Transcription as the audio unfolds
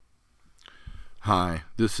Hi,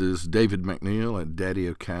 this is David McNeil at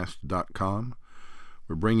daddyocast.com.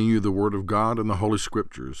 We're bringing you the Word of God and the Holy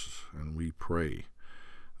Scriptures, and we pray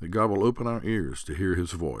that God will open our ears to hear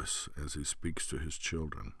His voice as He speaks to His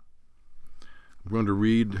children. I'm going to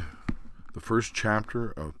read the first chapter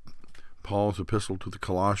of Paul's epistle to the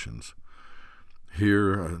Colossians.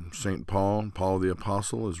 Here, St. Paul the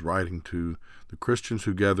Apostle, is writing to the Christians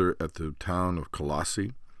who gather at the town of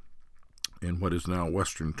Colossae in what is now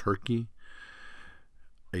western Turkey,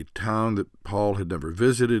 a town that Paul had never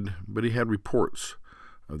visited, but he had reports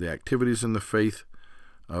of the activities and the faith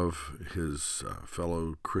of his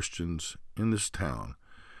fellow Christians in this town.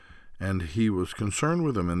 And he was concerned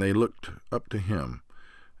with them, and they looked up to him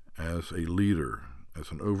as a leader,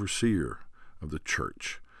 as an overseer of the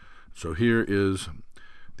church. So here is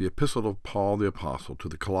the epistle of Paul the Apostle to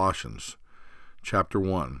the Colossians, chapter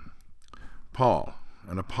 1. Paul,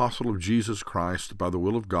 an apostle of Jesus Christ by the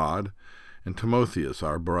will of God, and Timotheus,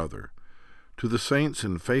 our brother, to the saints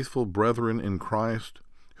and faithful brethren in Christ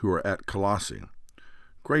who are at Colossae,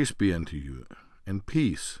 grace be unto you, and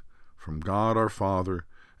peace from God our Father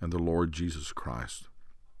and the Lord Jesus Christ.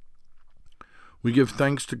 We give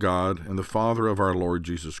thanks to God and the Father of our Lord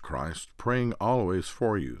Jesus Christ, praying always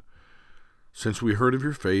for you, since we heard of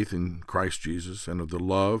your faith in Christ Jesus and of the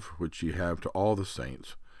love which ye have to all the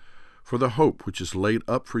saints, for the hope which is laid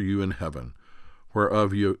up for you in heaven,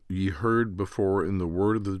 whereof ye heard before in the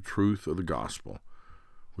word of the truth of the gospel,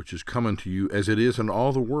 which is come unto you as it is in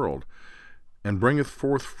all the world, and bringeth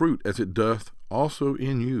forth fruit as it doth also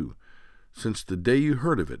in you, since the day you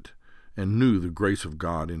heard of it, and knew the grace of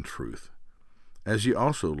God in truth, as ye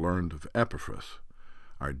also learned of Epaphras,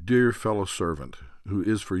 our dear fellow servant, who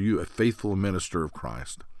is for you a faithful minister of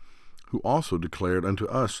Christ, who also declared unto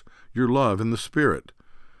us your love in the Spirit.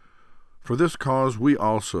 For this cause we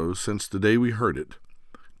also, since the day we heard it,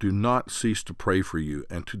 do not cease to pray for you,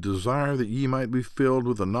 and to desire that ye might be filled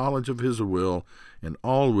with the knowledge of his will in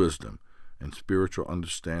all wisdom and spiritual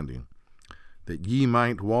understanding, that ye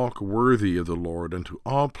might walk worthy of the Lord unto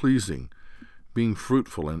all pleasing, being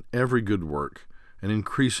fruitful in every good work, and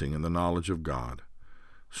increasing in the knowledge of God,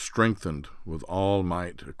 strengthened with all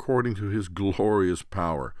might according to his glorious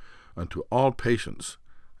power, unto all patience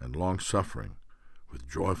and long-suffering with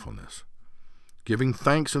joyfulness, giving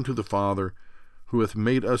thanks unto the Father, who hath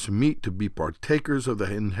made us meet to be partakers of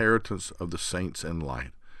the inheritance of the saints in light,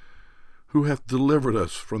 who hath delivered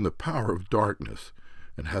us from the power of darkness,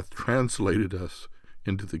 and hath translated us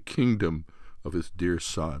into the kingdom of his dear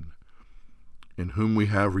Son, in whom we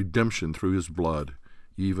have redemption through his blood,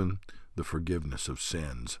 even the forgiveness of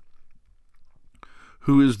sins,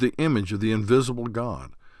 who is the image of the invisible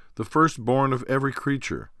God, the firstborn of every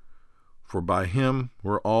creature. For by him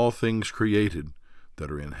were all things created, that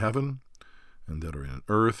are in heaven and that are in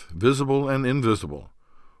earth, visible and invisible,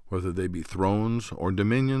 whether they be thrones or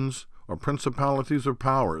dominions or principalities or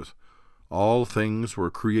powers. All things were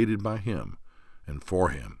created by him and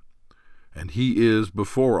for him. And he is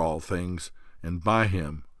before all things, and by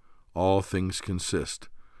him all things consist.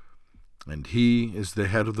 And he is the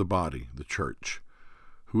head of the body, the church,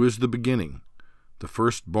 who is the beginning, the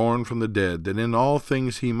firstborn from the dead, that in all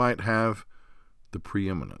things he might have the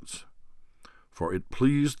preeminence. For it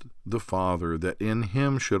pleased the Father that in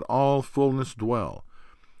him should all fullness dwell,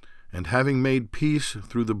 and having made peace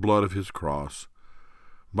through the blood of his cross,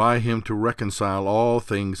 by him to reconcile all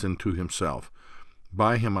things unto himself.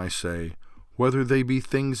 By him, I say, whether they be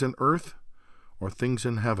things in earth or things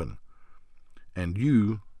in heaven. And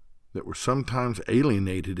you, that were sometimes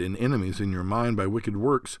alienated and enemies in your mind by wicked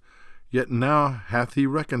works, yet now hath he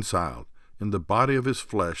reconciled in the body of his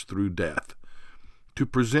flesh through death, to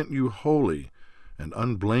present you holy and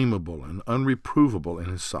unblameable and unreprovable in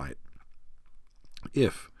his sight,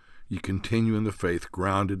 if ye continue in the faith,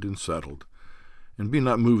 grounded and settled, and be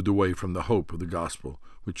not moved away from the hope of the gospel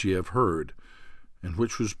which ye have heard, and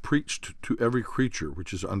which was preached to every creature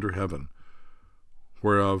which is under heaven,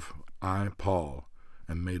 whereof I, Paul,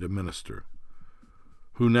 am made a minister,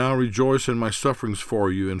 who now rejoice in my sufferings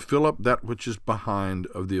for you, and fill up that which is behind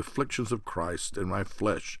of the afflictions of Christ in my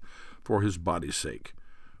flesh for his body's sake,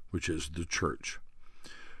 which is the church,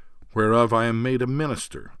 whereof I am made a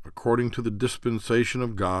minister, according to the dispensation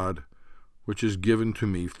of God, which is given to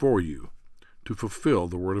me for you, to fulfill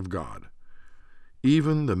the word of God,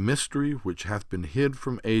 even the mystery which hath been hid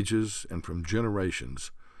from ages and from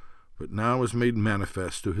generations, but now is made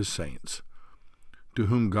manifest to his saints, to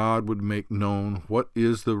whom God would make known what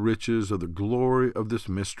is the riches of the glory of this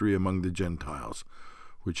mystery among the Gentiles,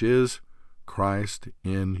 which is Christ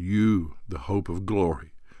in you, the hope of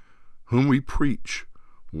glory, whom we preach,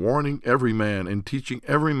 warning every man and teaching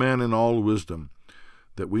every man in all wisdom,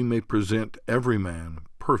 that we may present every man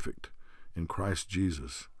perfect in Christ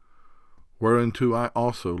Jesus. Whereunto I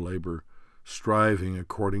also labor, striving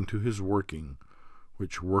according to his working,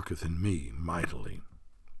 which worketh in me mightily.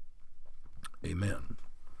 Amen.